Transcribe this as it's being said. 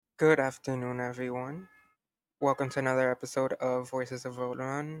Good afternoon, everyone. Welcome to another episode of Voices of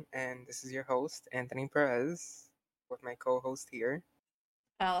Rodon, and this is your host, Anthony Perez, with my co host here.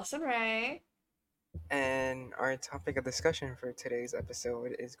 Allison Ray. And our topic of discussion for today's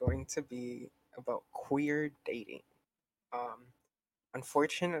episode is going to be about queer dating. Um,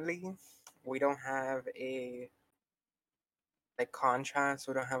 Unfortunately, we don't have a contrast.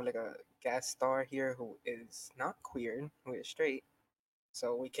 We don't have like a guest star here who is not queer, who is straight.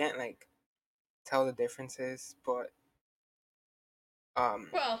 So we can't tell the differences, but um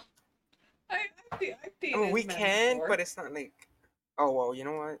Well, I've I mean, we dated men can, but before. it's not like, oh well, you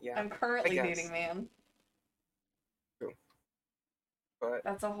know what? Yeah, I'm I currently dating guess man. true, but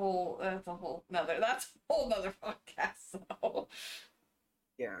That's a whole nother podcast though.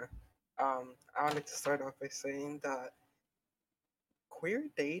 yeah. I wanted to start off by saying that queer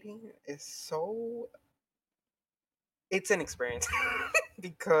dating is it's an experience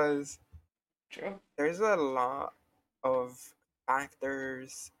because True. there's a lot of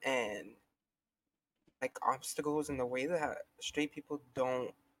factors and obstacles in the way that straight people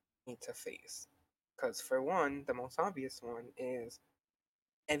don't need to face. Because for one, the most obvious one is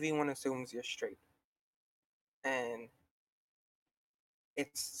everyone assumes you're straight, and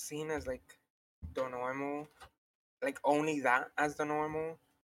it's seen as the normal, like only that as the normal,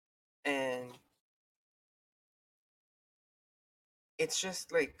 and it's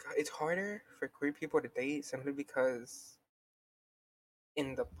just it's harder for queer people to date simply because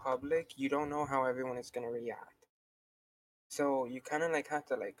in the public you don't know how everyone is gonna react. So you kind of have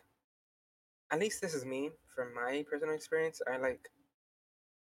to at least this is me from my personal experience. I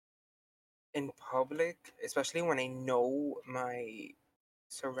in public, especially when I know my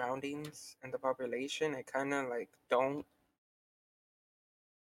surroundings and the population, I kind of don't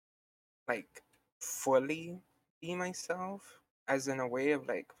like fully be myself as in a way of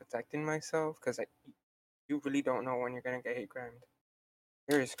protecting myself because you really don't know when you're gonna get hate crimed.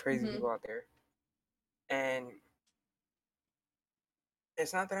 There's crazy hmm people out there, and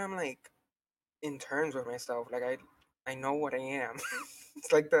it's not that I'm in terms with myself. I know what I am.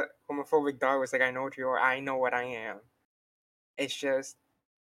 It's like the homophobic dog was like, I know what you are. I know what I am. It's just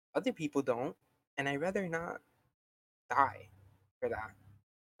other people don't, and I'd rather not die for that.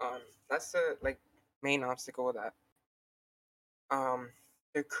 Um, that's the main obstacle that um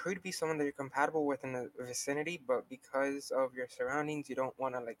there could be someone that you're compatible with in the vicinity, but because of your surroundings, you don't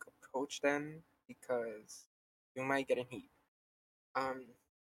want to approach them because you might get in heat. Um,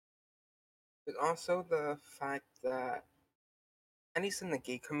 there's also the fact that at least in the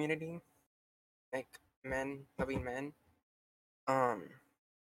gay community, like men loving men, um,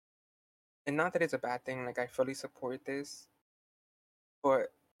 and not that it's a bad thing. Like I fully support this,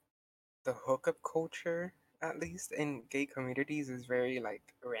 but the hookup culture, at least in gay communities, is very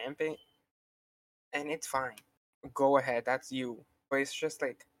rampant, and it's fine. Go ahead, that's you. But it's just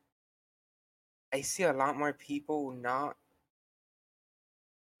I see a lot more people not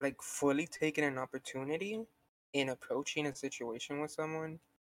fully taking an opportunity in approaching a situation with someone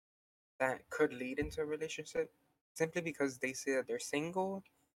that could lead into a relationship simply because they say that they're single,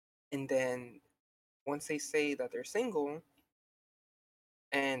 and then once they say that they're single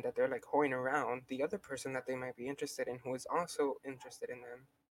and that they're hoeing around, the other person that they might be interested in who is also interested in them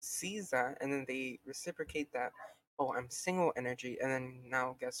sees that, and then they reciprocate that, oh, I'm single energy, and then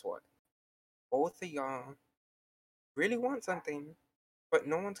now guess what, both of y'all really want something, but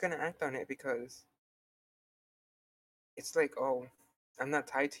no one's gonna act on it because it's like, oh, I'm not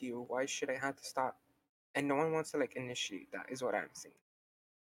tied to you. Why should I have to stop? And no one wants to initiate that, is what I'm saying.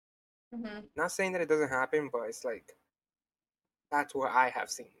 hmm Not saying that it doesn't happen, but it's that's what I have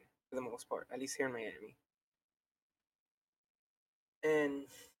seen for the most part, at least here in Miami. And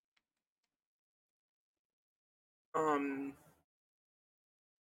um,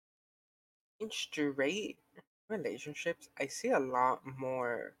 in straight relationships, I see a lot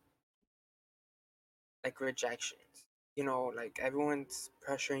more rejections. You know, everyone's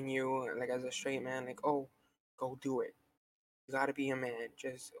pressuring you, as a straight man, oh, go do it. You gotta be a man.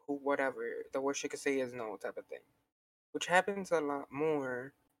 Just who, whatever. The worst you could say is no, type of thing, which happens a lot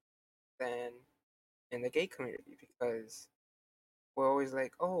more than in the gay community because we're always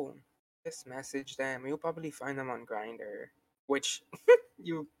like, oh, just message them. You'll probably find them on Grinder, which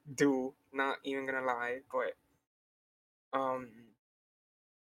you do. Not even gonna lie, but um,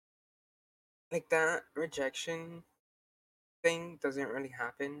 that rejection thing doesn't really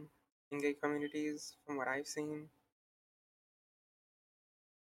happen in gay communities from what I've seen.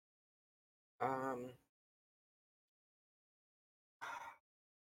 Um,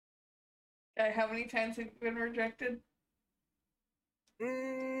 How many times have you been rejected?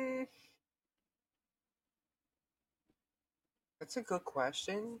 That's a good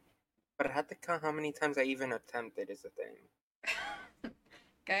question, but I had to count how many times I even attempted is the thing.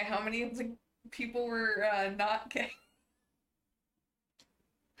 Guy, how many of the people were not gay?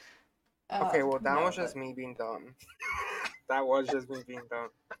 Okay, well that No, was just but me being dumb. That was just me being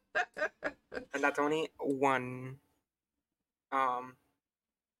dumb. And that's only one. Um,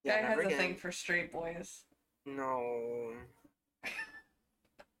 yeah, guy never has a thing again. for straight boys. No,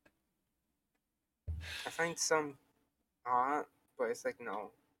 I find some hot, but it's like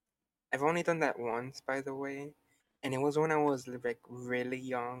no. I've only done that once, by the way, and it was when I was like really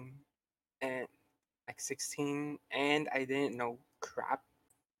young and like 16, and I didn't know crap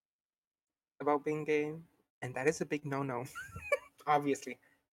about being gay, and that is a big no-no. Obviously,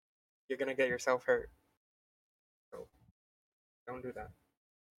 you're gonna get yourself hurt, so don't do that.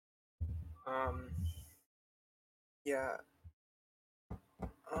 Um, yeah.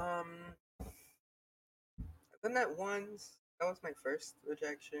 Um, I've done that once. That was my first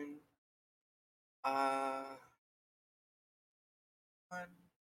rejection. Uh, one.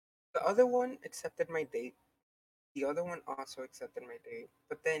 The other one accepted my date. The other one also accepted my date,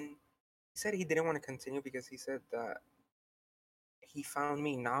 but then he said he didn't want to continue because he said that he found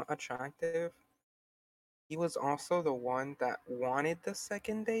me not attractive. He was also the one that wanted the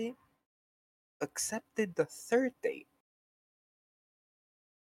second date, accepted the third date,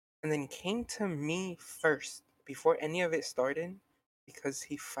 and then came to me first before any of it started because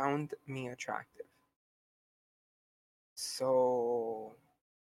he found me attractive. So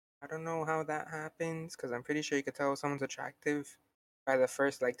I don't know how that happens because I'm pretty sure you could tell someone's attractive by the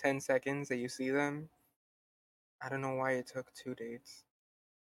first like 10 seconds that you see them. I don't know why it took 2 dates.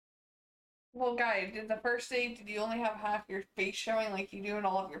 Well, guy, did the first date, did you only have half your face showing like you do in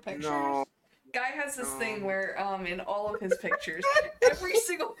all of your No, pictures? Guy has this thing no. where, in all of his pictures, every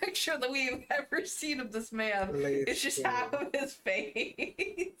single picture that we've ever seen of this man is just half Listen, of his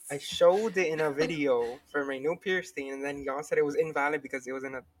I face. showed it in a video for my new piercing, and then y'all said it was invalid because it was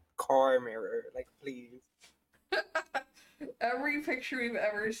in a car mirror. Like, please. Every picture we've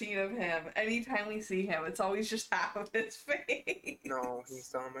ever seen of him, anytime we see him, it's always just half of his face. No, he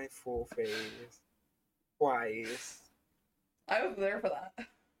saw my full face twice. I was there for that.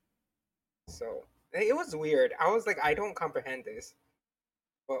 So it was weird. I was like, I don't comprehend this,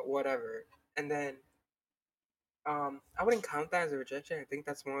 but whatever. And then I wouldn't count that as a rejection. I think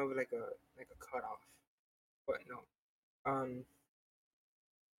that's more of like a cutoff. But no. Um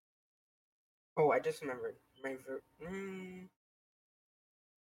oh, I just remembered.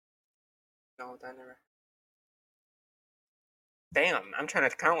 No, that never. Damn, I'm trying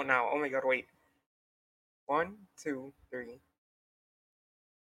to count now. Oh my god, wait. One, two, three,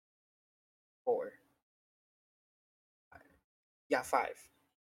 four, five. Yeah, five.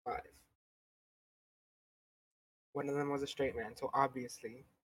 Five. One of them was a straight man, so obviously.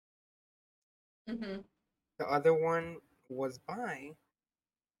 Mm-hmm. The other one was bi,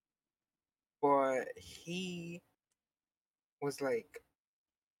 but he was like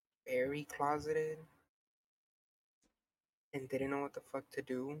very closeted and didn't know what the fuck to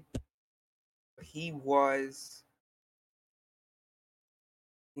do. He was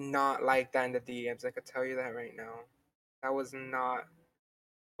not like that in the DMs. I could tell you that right now. That was not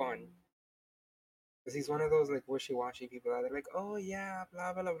fun. Because he's one of those like wishy-washy people that are like, oh yeah,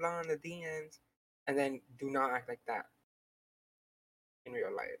 blah blah blah blah in the DMs, and then do not act like that in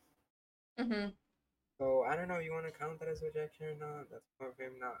real life. Mm-hmm. So I don't know. You want to count that as rejection or not? That's more of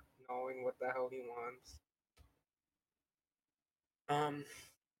him not knowing what the hell he wants. Um,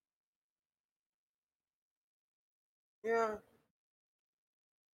 yeah.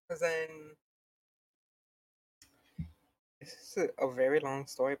 Because then this is a very long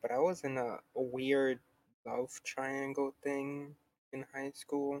story, but I was in a weird love triangle thing in high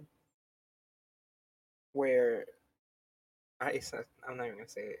school where I'm not even gonna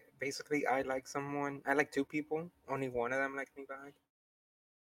say it. Basically, I like someone. I like two people. Only one of them liked me back.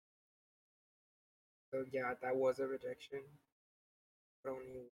 So yeah, that was a rejection. But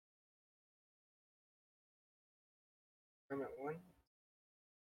only I'm at one.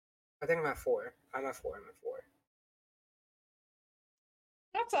 I think I'm at four. I'm at four. I'm at four.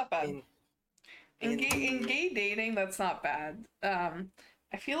 That's not bad. In In in the gay dating, that's not bad.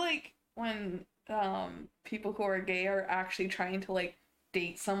 I feel like when people who are gay are actually trying to like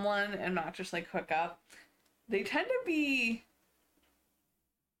date someone and not just like hook up, they tend to be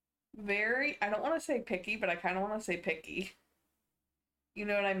very, I don't want to say picky, but I kind of want to say picky. You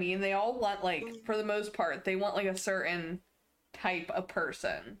know what I mean? They all want like, for the most part, they want like a certain type of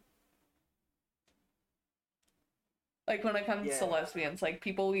person. Like when it comes to Yeah, lesbians, like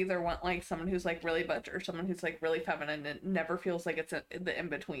people either want like someone who's like really butch or someone who's like really feminine. It never feels like it's the in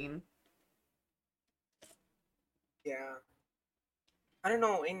between. yeah. I don't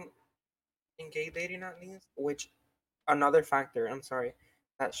know, in gay dating at least, which another factor, I'm sorry,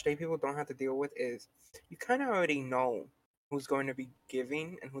 that straight people don't have to deal with is you kind of already know who's going to be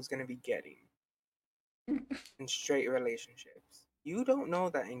giving and who's going to be getting in straight relationships. You don't know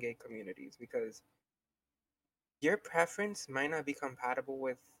that in gay communities because your preference might not be compatible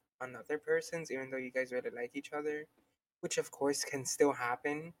with another person's, even though you guys really like each other, which of course can still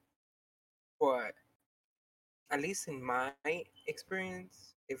happen. But at least in my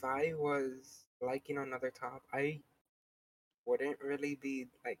experience, if I was liking another top, I wouldn't really be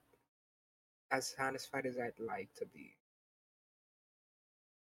like as satisfied as I'd like to be.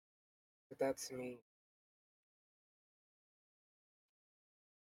 But that's me.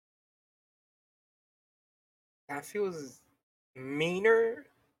 That feels meaner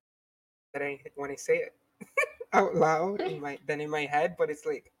that I when I say it out loud in my than in my head, but it's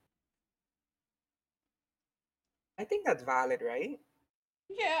like I think that's valid, right?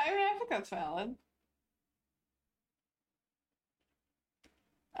 Yeah, I mean, I think that's valid.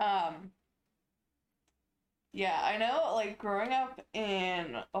 Um, yeah, I know, like, growing up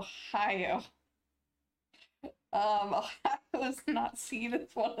in Ohio, Ohio is not seen as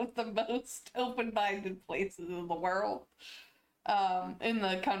one of the most open-minded places in the world, in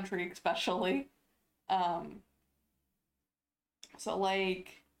the country especially. Um, so,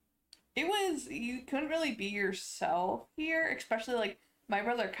 like, it was, you couldn't really be yourself here, especially, like, my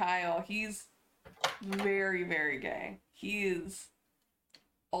brother Kyle, he's very, very gay. He is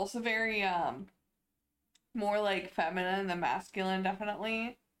also very, more, like, feminine than masculine,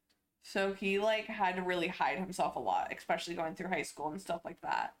 definitely. So he like had to really hide himself a lot, especially going through high school and stuff like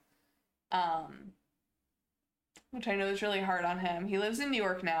that. Um, which I know is really hard on him. He lives in New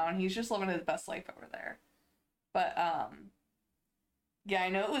York now and he's just living his best life over there. But yeah, I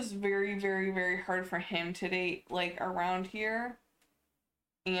know it was very, very, very hard for him to date like around here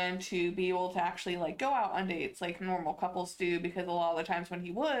and to be able to actually like go out on dates like normal couples do because a lot of the times when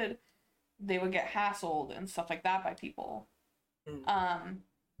he would, they would get hassled and stuff like that by people. Mm. Um,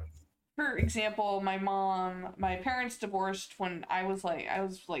 for example, my parents divorced when I was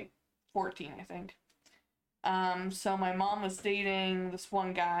like 14, I think. So my mom was dating this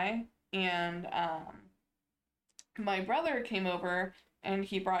one guy, and my brother came over and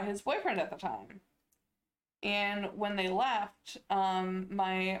he brought his boyfriend at the time. And when they left,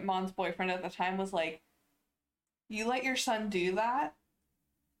 my mom's boyfriend at the time was like, "You let your son do that?"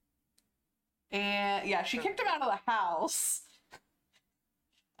 And yeah, she kicked him out of the house.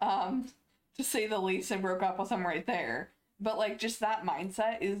 Um, to say the least, and broke up with him right there. But like just that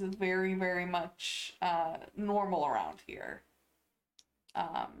mindset is very, very much normal around here.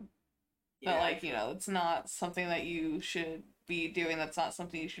 Um, but Yeah, I like, feel it's not something that you should be doing. That's not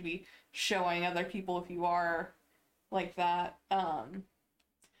something you should be showing other people if you are like that.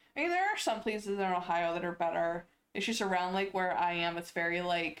 I mean, there are some places in Ohio that are better. It's just around like where I am. It's very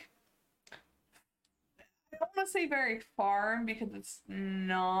like I don't want to say very farm because it's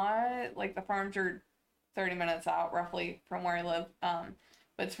not like the farms are 30 minutes out roughly from where I live.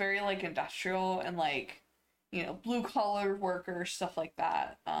 But it's very like industrial and like, blue collar workers, stuff like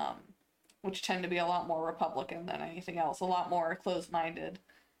that. Which tend to be a lot more Republican than anything else, a lot more closed minded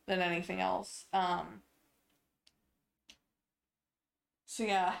than anything else. So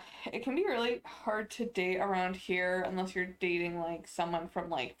yeah, it can be really hard to date around here unless you're dating like someone from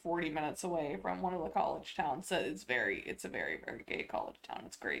like 40 minutes away from one of the college towns. So it's a very, very gay college town.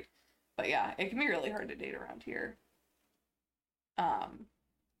 It's great. But yeah, it can be really hard to date around here. Um,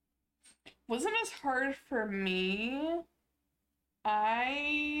 wasn't as hard for me.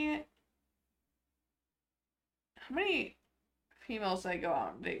 I How many females did I go out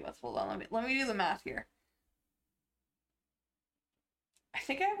on a date with? Hold on, let me do the math here. I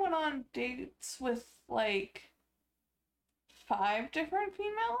think I went on dates with like five different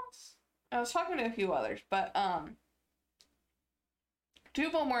females. I was talking to a few others, but two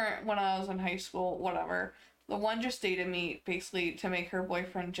of them were when I was in high school, whatever. The one just dated me basically to make her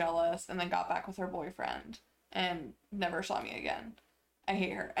boyfriend jealous and then got back with her boyfriend and never saw me again. I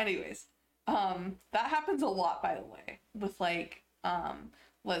hate her. Anyways, that happens a lot by the way with like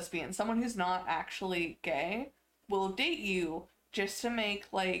lesbians. Someone who's not actually gay will date you just to make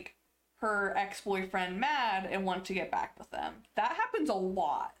like her ex-boyfriend mad and want to get back with them. That happens a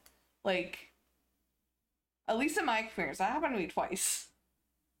lot. Like at least in my experience, that happened to me twice.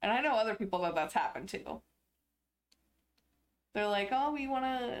 And I know other people that that's happened to. They're like, oh, we want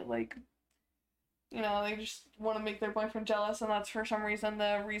to, like, You know, they just want to make their boyfriend jealous, and that's for some reason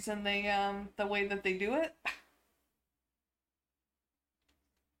the way that they do it.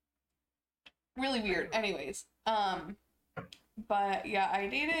 Really I weird. know. Anyways, but yeah, I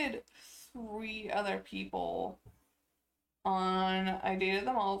dated three other people I dated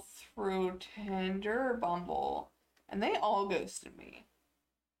them all through Tinder or Bumble, and they all ghosted me.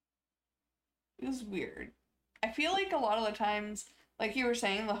 It was weird. I feel like a lot of the times, like you were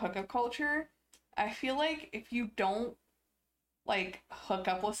saying, the hookup culture, I feel like if you don't like hook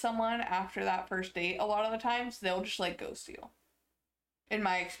up with someone after that first date, a lot of the times they'll just like ghost you. In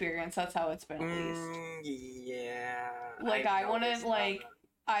my experience, that's how it's been at least. Yeah, Like I've noticed that.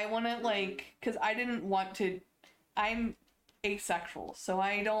 I wouldn't Mm, like because I didn't want to. I'm asexual, so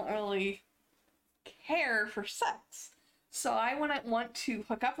I don't really care for sex. So I wouldn't want to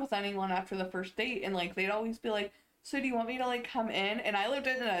hook up with anyone after the first date, and like they'd always be like, "So do you want me to like come in?" And I lived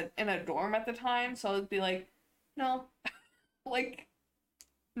in a dorm at the time, so I'd be like, "No, like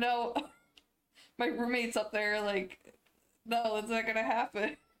no, my roommate's up there, like no, it's not gonna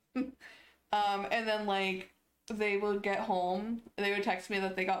happen." And then like they would get home, they would text me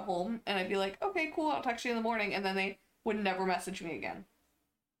that they got home, and I'd be like, "Okay, cool, I'll text you in the morning," and then they would never message me again.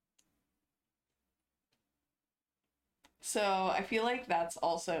 So I feel like that's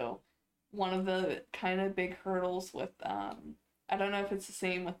also one of the kind of big hurdles with I don't know if it's the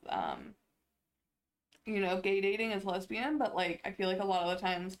same with gay dating as lesbian, but like I feel like a lot of the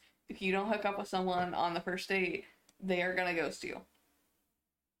times if you don't hook up with someone on the first date, they are gonna ghost you.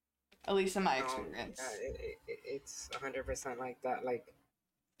 At least in my no, yeah, experience. it's 100% like that. Like,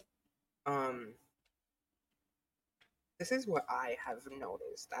 um, this is what I have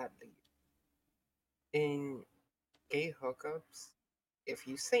noticed at least in gay hookups. If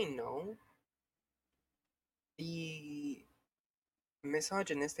you say no, the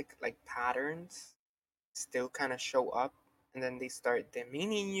misogynistic like patterns still kind of show up, and then they start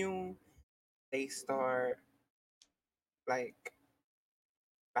demeaning you. They start like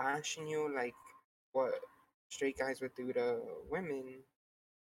bashing you, like what straight guys would do to women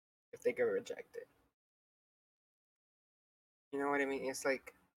if they get rejected. You know what I mean? It's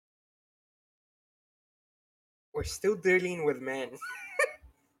like we're still dealing with men,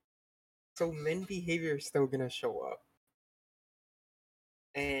 so men behavior is still gonna show up.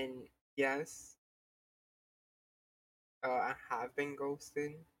 And yes, I have been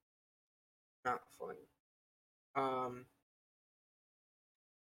ghosted. Not fun. Um,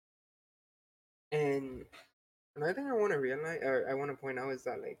 and another thing I want to realize, or I want to point out, is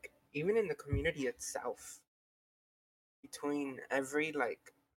that like even in the community itself, between every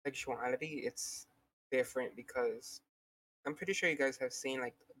like sexuality, it's different because I'm pretty sure you guys have seen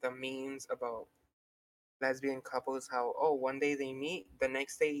like the memes about lesbian couples, how oh one day they meet, the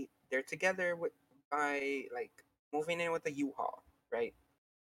next day they're together with by like moving in with a U-Haul, right?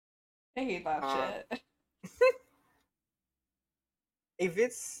 I hate that Um, shit. if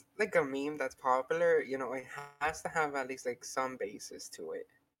it's like a meme that's popular, it has to have at least like some basis to it.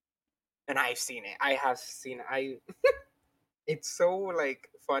 And I've seen it. I have seen it. It's so like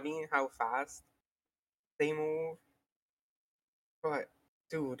funny how fast they move. But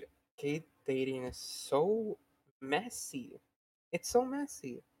dude, gay dating is so messy. It's so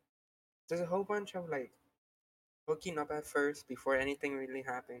messy. There's a whole bunch of like hooking up at first before anything really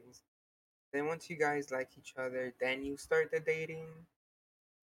happens. Then once you guys like each other, then you start the dating,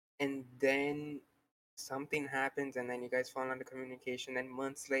 and then something happens, and then you guys fall under communication. Then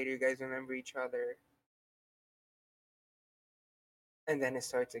months later, you guys remember each other, and then it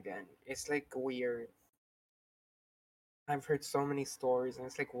starts again. It's like weird. I've heard so many stories, and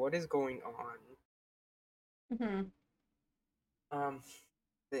it's like, what is going on? Hmm. Um,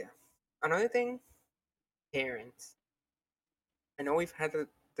 yeah. Another thing, parents. I know we've had a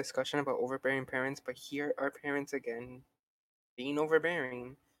discussion about overbearing parents, but here are parents again being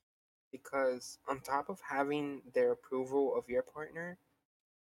overbearing because on top of having their approval of your partner,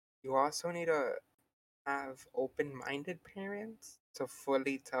 you also need to have open-minded parents to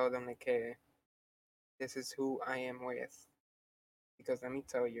fully tell them like, hey, this is who I am with. Because let me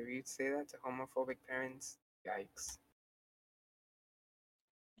tell you, you'd say that to homophobic parents, yikes.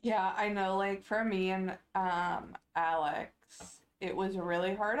 Yeah, I know, like for me and Alex, it was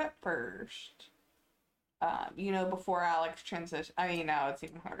really hard at first. Before Alex transitioned, I mean now it's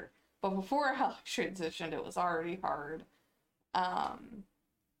even harder. But before Alex transitioned, it was already hard. Um,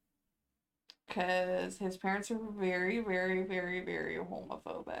 because his parents are very, very, very, very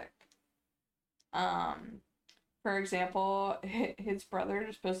homophobic. Um, for example, his brother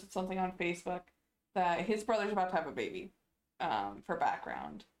just posted something on Facebook that his brother's about to have a baby. For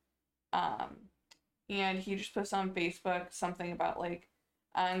background. Um, and he just posted on Facebook something about like,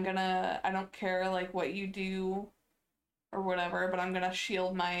 I don't care like what you do or whatever, but I'm gonna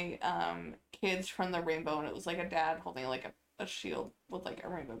shield my kids from the rainbow, and it was like a dad holding like a shield with like a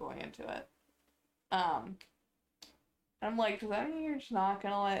rainbow going into it. Um, I'm like, does that mean you're just not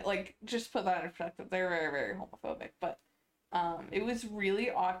gonna like just put that in perspective? They're very, very homophobic, but it was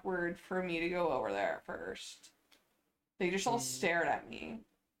really awkward for me to go over there at first. They just all Mm. stared at me,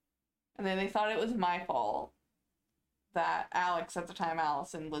 and then they thought it was my fault that Alex at the time,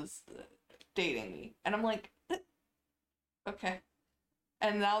 Allison, was dating me, and I'm like, okay.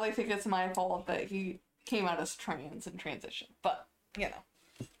 And now they think it's my fault that he came out as trans and transition, but you know,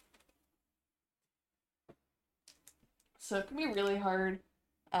 so it can be really hard,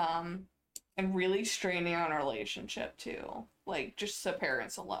 um, and really straining on a relationship too. Like just the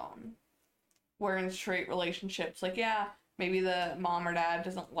parents alone. Where in straight relationships, like yeah, maybe the mom or dad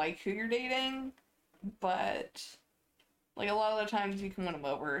doesn't like who you're dating, but like a lot of the times you can win them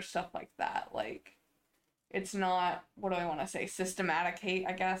over, stuff like that. Like it's not, what do I want to say, systematic hate,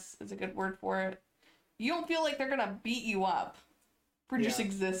 I guess is a good word for it. You don't feel like they're gonna beat you up for just Yeah.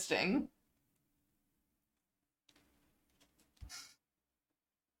 existing.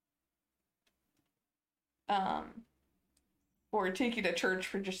 Um, or take you to church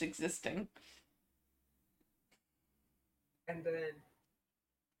for just existing. And then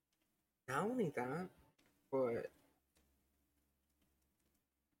not only that, but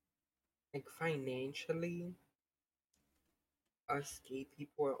like financially, us gay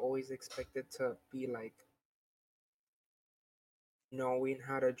people are always expected to be like knowing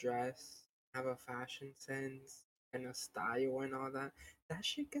how to dress, have a fashion sense, and a style and all that. That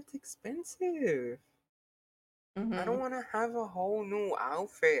shit gets expensive. I don't Mm-hmm. want to have a whole new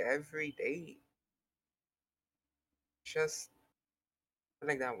outfit every day. Just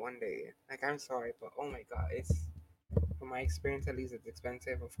like that one day. Like, I'm sorry, but oh my god, it's from my experience at least, it's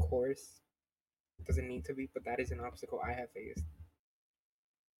expensive, of course. It doesn't need to be, but that is an obstacle I have faced.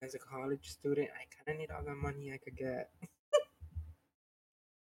 As a college student, I kind of need all the money I could get.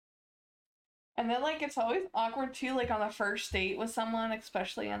 And then like it's always awkward too, like on the first date with someone,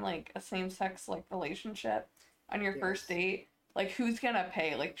 especially in like a same sex like relationship. On your first Yes. date, like who's gonna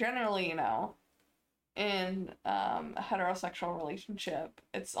pay? Like generally, in a heterosexual relationship,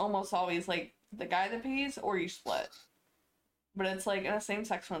 it's almost always like the guy that pays or you split. But it's like in a same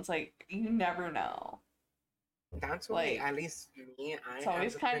sex one, it's like you never know. That's why, Like at least me, I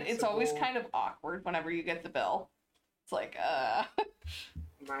have the it's always principle. kind of awkward whenever you get the bill. It's like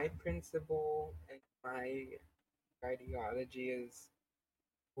My principle and my ideology is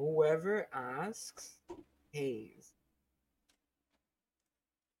whoever asks pays.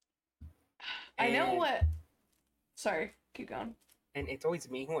 I know And what, sorry, keep going. it's always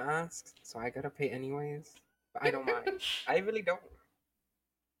me who asks, so I gotta pay anyways. But I don't mind. I really don't.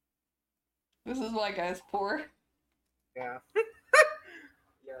 This is why guys poor. Yeah.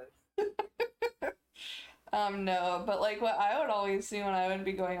 Yes. No, but like what I would always do when I would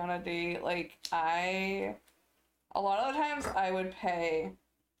be going on a date, a lot of the times I would pay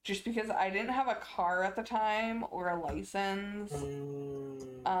just because I didn't have a car at the time or a license.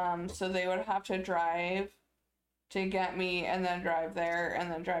 Mm, So they would have to drive to get me and then drive there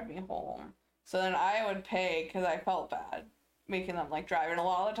and then drive me home. So then I would pay because I felt bad making them like drive. And a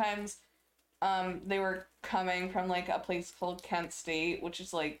lot of the times, they were coming from like a place called Kent State, which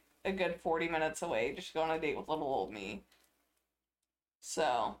is like a good 40 minutes away, just to go on a date with little old me.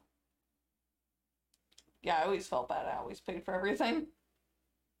 So yeah, I always felt bad. I always paid for everything.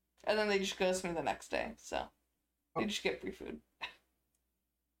 And then they just ghost me the next day. So they oh, just get free food.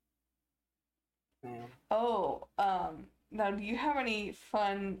 man. Oh, now do you have any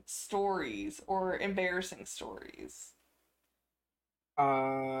fun stories or embarrassing stories?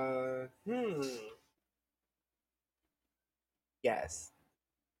 Hmm. Yes.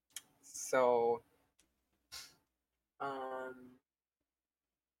 So, um,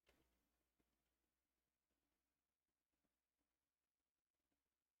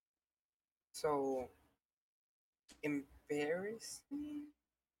 so embarrassing?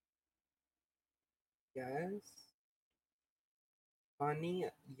 Yes. Funny?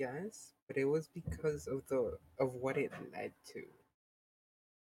 Yes. But it was because of what it led to.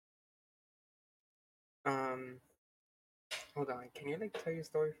 Um, hold on. Can you like tell your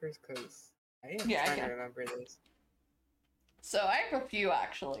story first? Cause I am Yeah, I trying to can. remember this. So I have a few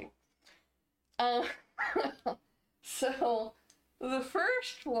actually. Um, so the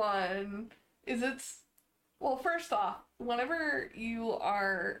first one is well, first off, whenever you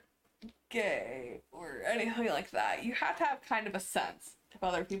are gay or anything like that, you have to have kind of a sense if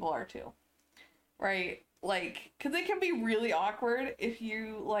other people are too. right? Like, because it can be really awkward if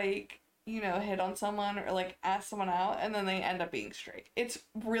you, like, you know, hit on someone or, like, ask someone out and then they end up being straight. It's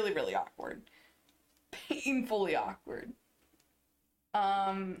really, really awkward. Painfully awkward.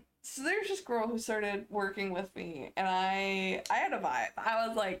 So there's this girl who started working with me, and I had a vibe. I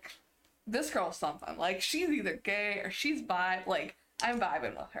was like, this girl's something. Like, she's either gay or she's bi. Like, I'm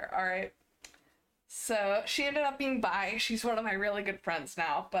vibing with her, alright? So she ended up being bi. She's one of my really good friends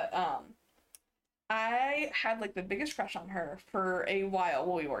now, but I had like the biggest crush on her for a while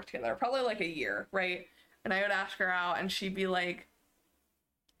while we worked together, probably like a year, right? And I would ask her out and she'd be like,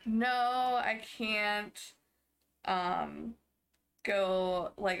 "No, I can't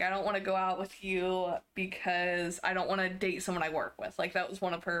go, like I don't want to go out with you because I don't want to date someone I work with." Like that was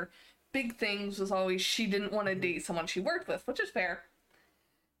one of her big things, was always she didn't want to date someone she worked with, which is fair.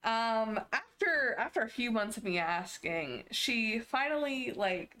 After a few months of me asking, she finally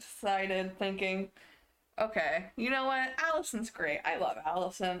like decided, thinking, okay, you know what? Allison's great. I love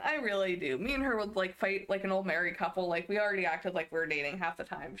Allison. I really do. Me and her would like fight like an old married couple. Like we already acted like we were dating half the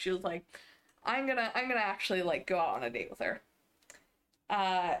time. She was like, I'm gonna actually like go out on a date with her.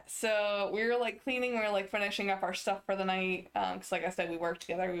 So we were like cleaning, we were like finishing up our stuff for the night. Cause like I said, we worked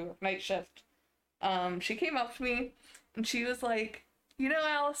together, we worked night shift. She came up to me and she was like, you know,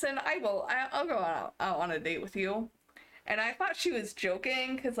 Allison, I'll go out on a date with you. And I thought she was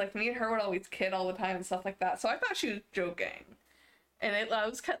joking because like me and her would always kid all the time and stuff like that. So I thought she was joking. And I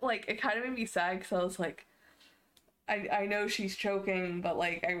was kind of, like, it kind of made me sad because I was like, I know she's joking, but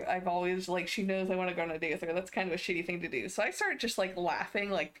like I've always like, she knows I want to go on a date with her. That's kind of a shitty thing to do. So I started just like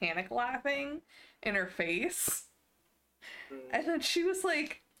laughing, like panic laughing in her face. And then she was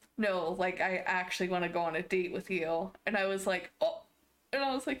like, no, like I actually want to go on a date with you. And I was like, oh. And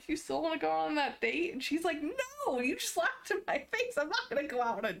I was like, you still want to go on that date? And she's like, no, you just laughed in my face. I'm not going to go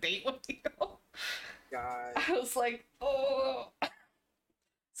out on a date with you. God. I was like, oh.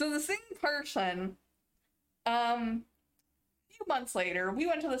 So the same person, a few months later, we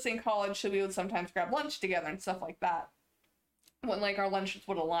went to the same college, so we would sometimes grab lunch together and stuff like that. When like our lunches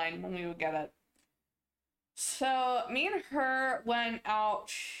would align when we would get it. So me and her went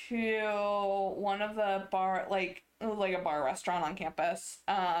out to one of the bar, like it was like a bar restaurant on campus,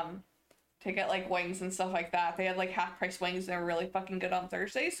 to get like wings and stuff like that. They had like half price wings. They were really fucking good on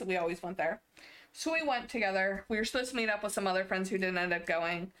Thursdays, so we always went there. So we went together. We were supposed to meet up with some other friends who didn't end up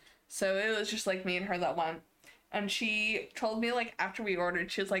going. So it was just like me and her that went. And she told me like after we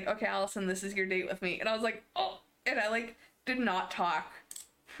ordered, she was like, okay, Allison, this is your date with me. And I was like, oh, and I like did not talk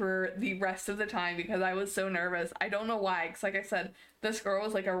for the rest of the time because I was so nervous. I don't know why, because like I said, this girl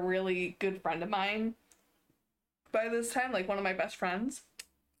was like a really good friend of mine by this time, like one of my best friends.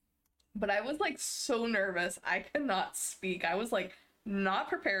 But I was like so nervous. I could not speak. I was like not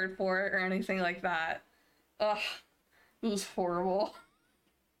prepared for it or anything like that. Ugh, it was horrible.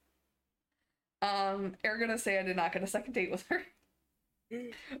 You're gonna say I did not get a second date with her,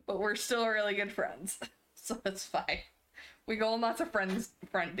 but we're still really good friends, so that's fine. We go on lots of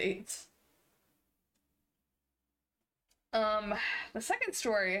friend dates. The second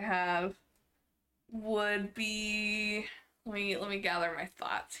story I have would be, let me gather my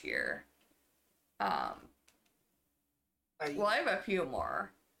thoughts here. Well, I have a few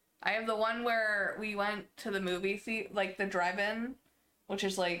more. I have the one where we went to the movie theater, like the drive-in, which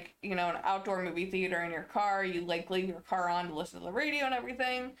is like, you know, an outdoor movie theater in your car. You like leave your car on to listen to the radio and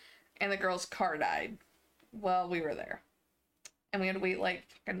everything, and the girl's car died while we were there. And we had to wait like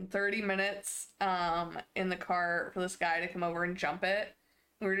 30 minutes in the car for this guy to come over and jump it.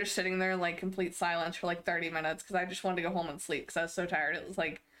 We were just sitting there in like complete silence for like 30 minutes because I just wanted to go home and sleep because I was so tired. It was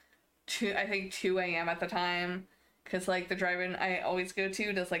like 2 a.m. at the time, because like the drive-in I always go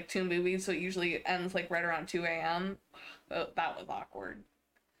to does like 2 movies, so it usually ends like right around 2 a.m. Oh, that was awkward.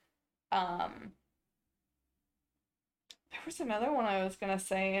 There was another one I was gonna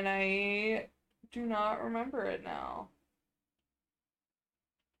say and I do not remember it now.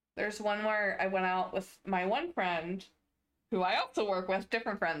 There's one where I went out with my one friend, who I also work with,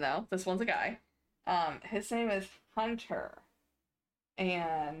 different friend though. This one's a guy. His name is Hunter.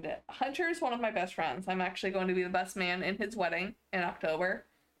 And Hunter is one of my best friends. I'm actually going to be the best man in his wedding in October,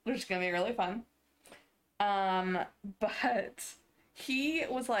 which is going to be really fun. But he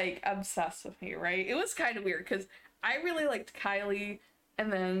was like obsessed with me, right? It was kind of weird because I really liked Kylie,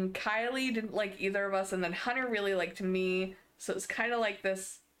 and then Kylie didn't like either of us, and then Hunter really liked me. So it's kind of like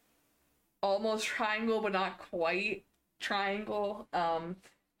this almost triangle, but not quite triangle,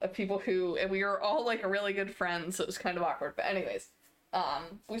 of people who, and we were all like really good friends, so it was kind of awkward. But anyways,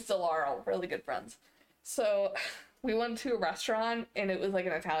 we still are all really good friends. So we went to a restaurant, and it was like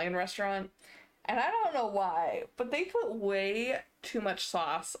an Italian restaurant, And I don't know why, but they put way too much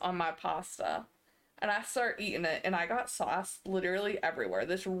sauce on my pasta. And I start eating it, and I got sauce literally everywhere.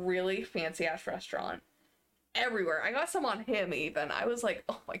 This really fancy ass restaurant. Everywhere. I got some on him even. I was like,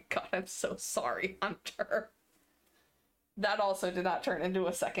 oh my god, I'm so sorry, Hunter. That also did not turn into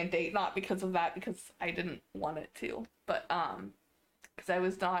a second date, not because of that, because I didn't want it to. But because I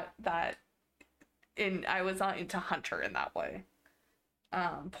was not into Hunter in that way.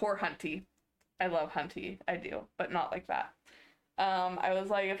 Poor Hunty. I love Hunty. I do, but not like that. I was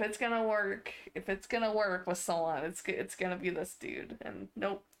like, if it's gonna work with someone, it's gonna be this dude. And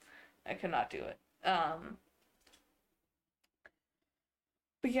nope, I could not do it.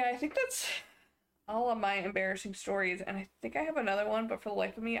 But yeah, I think that's all of my embarrassing stories, and I think I have another one, but for the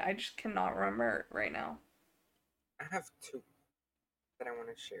life of me, I just cannot remember it right now. I have two that I want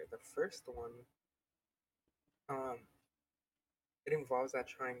to share. The first one, um, it involves that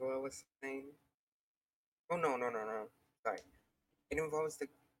triangle I was saying. Oh no. Sorry. It involves the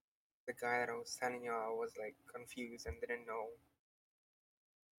guy that I was telling you I was like confused and didn't know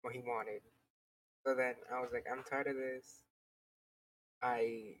what he wanted. So then I was like, I'm tired of this.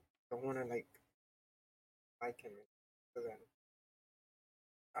 I don't want to like him. So then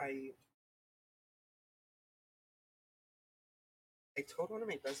I I told one of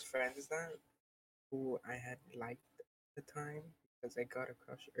my best friends that who I had liked at the time because I got a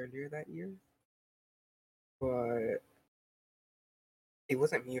crush earlier that year, but it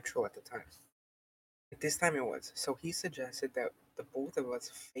wasn't mutual at the time. At this time it was. So he suggested that the both of us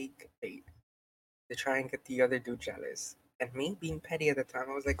fake date to try and get the other dude jealous. And me being petty at the time,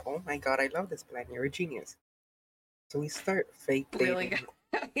 I was like, oh my god, I love this plan. You're a genius. So we start fake Really dating.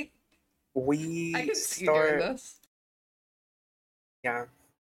 good. I We can see you doing start, this. yeah,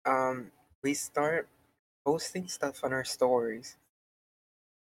 um, we start posting stuff on our stories.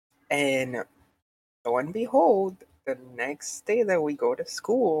 And lo and behold, the next day that we go to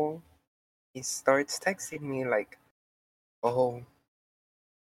school, he starts texting me like, oh,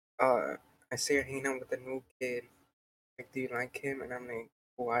 I see you're hanging out with a new kid. Like, do you like him? And I'm like,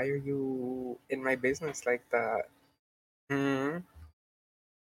 why are you in my business like that? Hmm.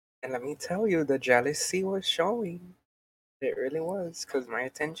 And let me tell you, the jealousy was showing. It really was, because my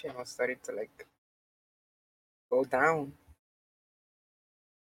attention was starting to like go down,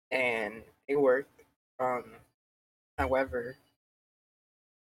 and it worked. Um, However,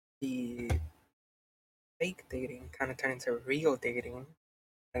 the fake dating kind of turned into real dating,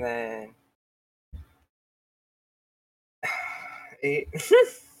 and then it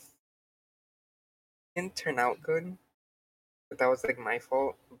didn't turn out good. But that was like my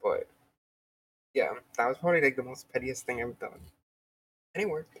fault. But yeah, that was probably like the most pettiest thing I've done, and it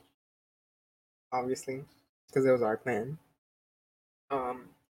worked, obviously, because it was our plan. Um,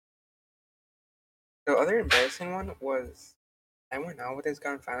 the other embarrassing one was I went out with this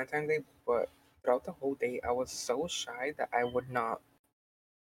guy on Valentine's Day, but throughout the whole day, I was so shy that I would not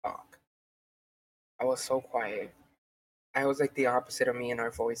talk. I was so quiet. I was like the opposite of me in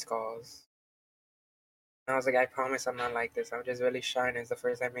our voice calls. And I was like, I promise I'm not like this. I'm just really shy, and it's the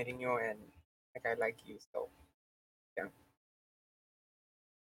first time meeting you, and like I like you. So yeah,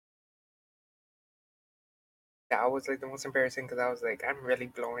 that was like the most embarrassing because I was like, I'm really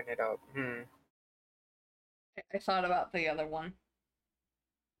blowing it up. Hmm. I thought about the other one.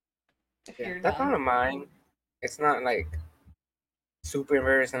 If Yeah, you're that's done, not mine. It's not like super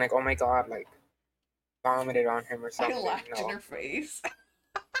embarrassing. Like, oh my god, like vomited on him or I something. laughed in No. her face.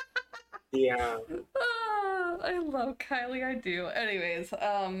 Yeah. Ah, I love Kylie. I do. Anyways,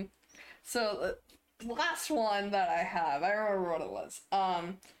 so the last one that I have, I remember what it was.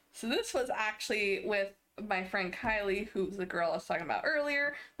 So this was actually with my friend Kylie, who's the girl I was talking about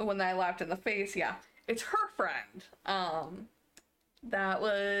earlier, the one that I laughed in the face. Yeah, it's her friend. That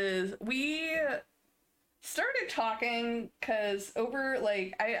was we started talking because over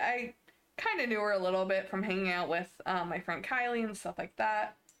like I kind of knew her a little bit from hanging out with my friend Kylie and stuff like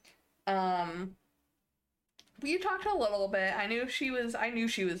that. Um, we talked a little bit. I knew she was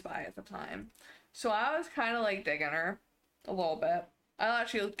bi at the time. So I was kind of like digging her a little bit. I thought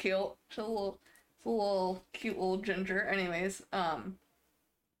she was cute. She's a little cute little ginger. Anyways,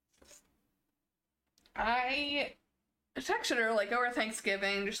 I texted her like over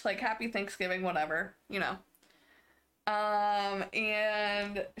Thanksgiving, just like happy Thanksgiving, whatever, you know.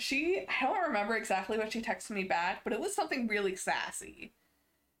 And I don't remember exactly what she texted me back, but it was something really sassy.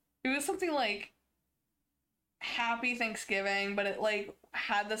 It was something like happy Thanksgiving, but it like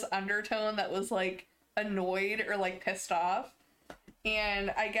had this undertone that was like annoyed or like pissed off. And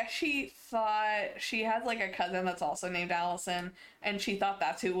I guess she thought she has like a cousin that's also named Allison, and she thought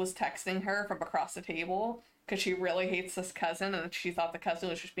that's who was texting her from across the table because she really hates this cousin, and she thought the cousin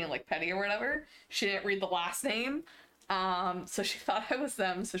was just being like petty or whatever. She didn't read the last name, so she thought I was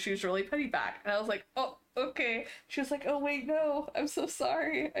them. So she was really petty back, and I was like, oh, okay. She was like, oh wait, no, I'm so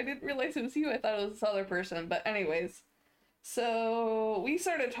sorry. I didn't realize it was you. I thought it was this other person. But anyways, so we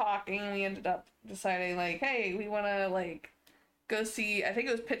started talking. We ended up deciding like, hey, we want to like go see, I think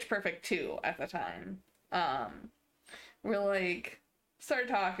it was Pitch Perfect 2 at the time. We're like started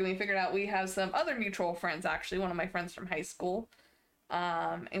talking, we figured out we have some other mutual friends actually, one of my friends from high school.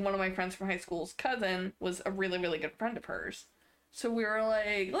 And one of my friends from high school's cousin was a really, really good friend of hers. So we were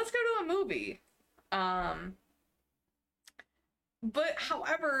like, let's go to a movie. Um but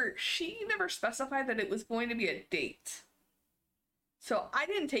however, she never specified that it was going to be a date. So I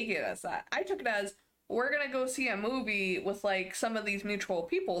didn't take it as that. I took it as we're gonna go see a movie with like some of these mutual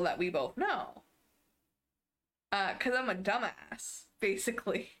people that we both know. Cause I'm a dumbass,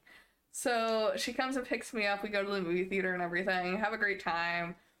 basically. So she comes and picks me up. We go to the movie theater and everything. Have a great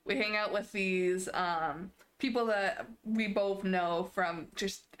time. We hang out with these people that we both know from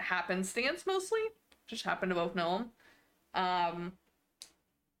just happenstance mostly. Just happen to both know them.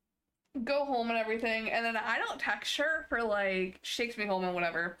 Go home and everything, and then I don't text her for like she takes me home and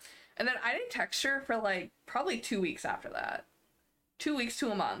whatever. And then I didn't text her for like probably 2 weeks after that. 2 weeks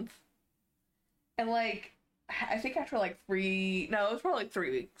to a month. And like I think after like three, no, it was more like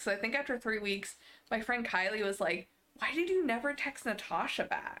 3 weeks. So I think after 3 weeks, my friend Kylie was like, why did you never text Natasha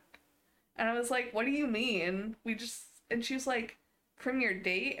back? And I was like, what do you mean? We just, and she was like, from your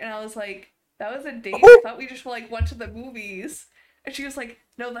date? And I was like, that was a date? I thought we just like went to the movies. And she was like,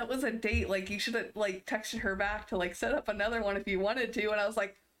 no, that was a date. Like, you should have like texted her back to like set up another one if you wanted to. And I was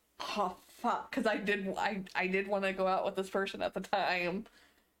like, oh, fuck. Cause I did want to go out with this person at the time.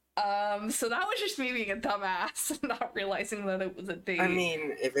 So that was just me being a dumbass, not realizing that it was a I date.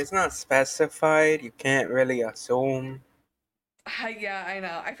 mean, if it's not specified, you can't really assume. Yeah, I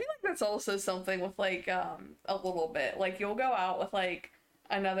know. I feel like that's also something with like a little bit. Like you'll go out with like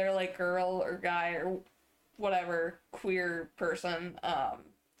another like girl or guy or whatever queer person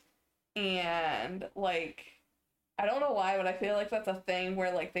and like I don't know why, but I feel like that's a thing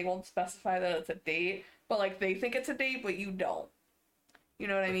where like they won't specify that it's a date, but like they think it's a date but you don't. You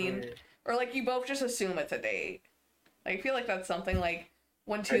know what I mean? Mhm. Or like you both just assume it's a date. Like, I feel like that's something like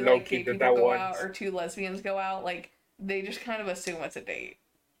when I two low like key gay did people that go out once. or two lesbians go out, like they just kind of assume it's a date.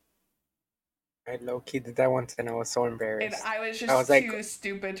 I low key did that once, and I was so And embarrassed. I was I was just like, too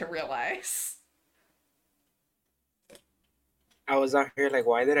stupid to realize. I was out here like,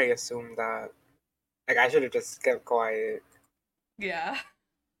 why did I assume that? Like, I should have just kept quiet. Yeah.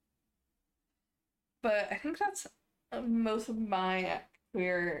 But I think that's most of my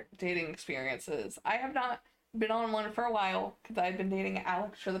queer dating experiences. I have not been on one for a while because I've been dating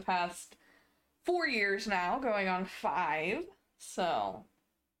Alex for the past 4 years now, going on 5. So,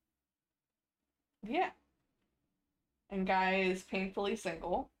 yeah. And Guy is painfully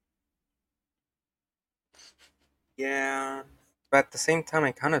single. Yeah, but at the same time,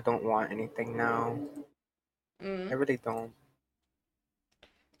 I kind of don't want anything now. I Mm. really don't.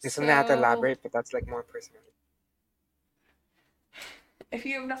 It's something I have to So, elaborate, but that's like more personal. if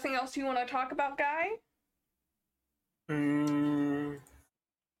you have nothing else you want to talk about, Guy, Mm,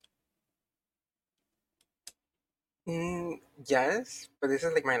 mm, yes, but this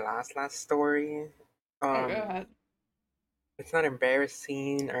is like my last story. oh, go Um, ahead. it's not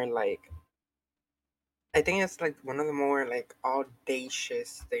embarrassing or like I think it's like one of the more like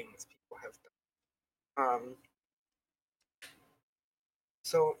audacious things people have done.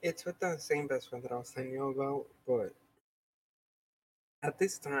 So it's with the same best friend that I was telling you about, but at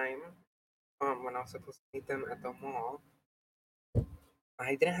this time, when I was supposed to meet them at the mall,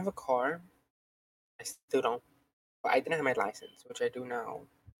 I didn't have a car. I still don't, but I didn't have my license, which I do now.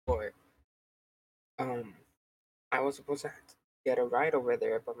 But um, I was supposed to get a ride over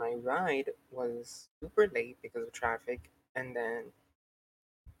there, but my ride was super late because of traffic, and then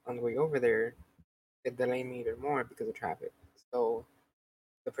on the way over there, it delayed me even more because of traffic. So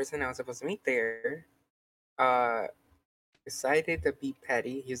the person I was supposed to meet there, uh, decided to be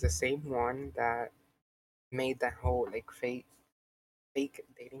petty. He's the same one that made that whole like fake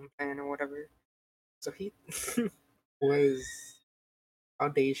dating plan or whatever. So he was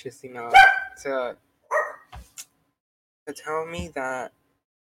audacious enough to to tell me that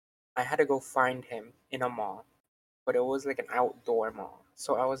I had to go find him in a mall, but it was like an outdoor mall.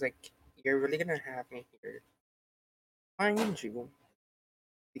 So I was like, "You're really gonna have me here find you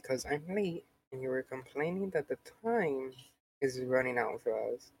because I'm late, and you were complaining that the time is running out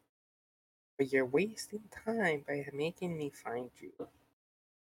for us. But you're wasting time by making me find you.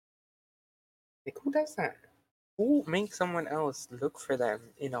 Like, who does that? Who makes someone else look for them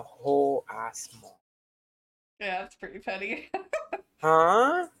in a whole ass mall? Yeah, it's pretty petty.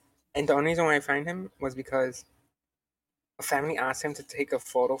 Huh? And the only reason why I find him was because a family asked him to take a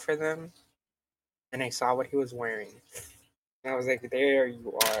photo for them, and I saw what he was wearing. And I was like, there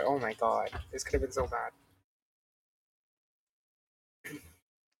you are. Oh my god. This could have been so bad.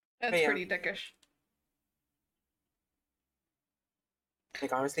 But That's yeah. pretty dickish.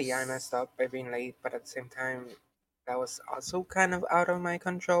 Like, honestly, yeah, I messed up by being late, but at the same time, that was also kind of out of my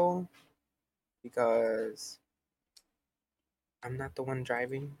control because I'm not the one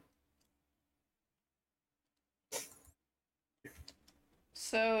driving.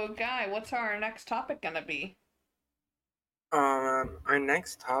 So, Guy, what's our next topic gonna be? Our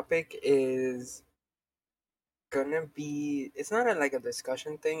next topic is gonna be. It's not like a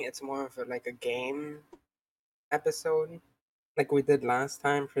discussion thing. It's more of like a game episode, like we did last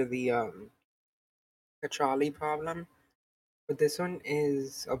time for the trolley problem. But this one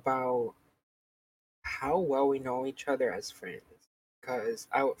is about how well we know each other as friends. Because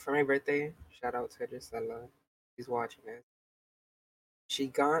for my birthday, shout out to Gisela, she's watching this. She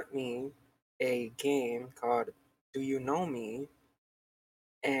got me a game called Do You Know Me?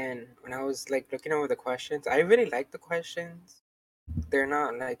 And when I was like looking over the questions, I really like the questions. They're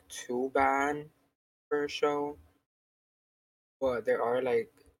not like too bad for a show, but there are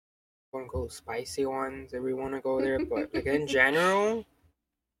like quote unquote spicy ones if we want to go there. But like in general,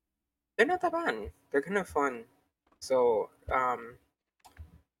 they're not that bad. They're kind of fun. So I'm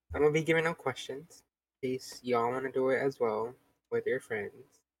gonna be giving out questions in case y'all want to do it as well with your friends.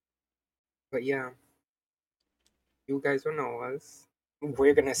 But yeah, you guys will know us.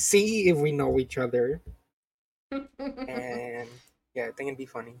 We're gonna see if we know each other, and yeah, I think it'd be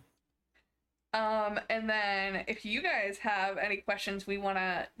funny. And then if you guys have any questions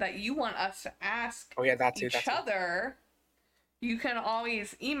that you want us to ask Oh yeah, that too. each That too. other, you can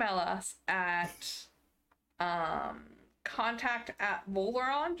always email us at um contact at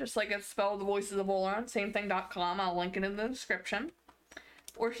Voleron, just like it's spelled the voices of Voleron, same thing.com. I'll link it in the description.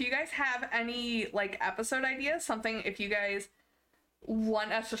 Or if you guys have any like episode ideas, something if you guys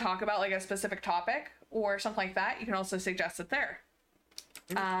want us to talk about like a specific topic or something like that, you can also suggest it there.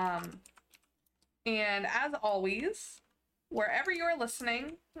 Um and as always, wherever you're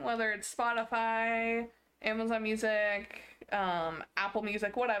listening, whether it's Spotify, Amazon Music, Apple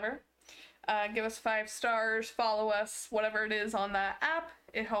Music, whatever, give us 5 stars, follow us, whatever it is on that app.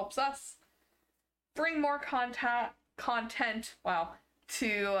 It helps us bring more content. Wow.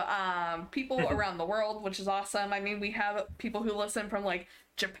 To people around the world, which is awesome. I mean, we have people who listen from like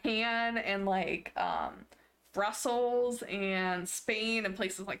Japan and like Brussels and Spain and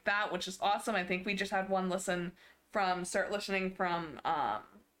places like that, which is awesome. I think we just had one start listening from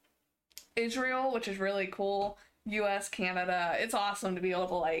Israel, which is really cool. US, Canada. It's awesome to be able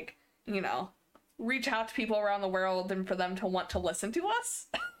to like, you know, reach out to people around the world and for them to want to listen to us.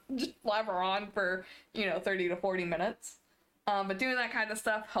 Just blabber on for, 30 to 40 minutes. But doing that kind of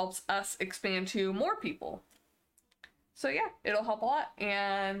stuff helps us expand to more people. So yeah, it'll help a lot.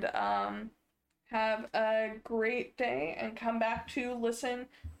 And have a great day and come back to listen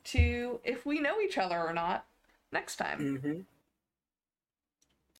to if we know each other or not next time. Mm-hmm.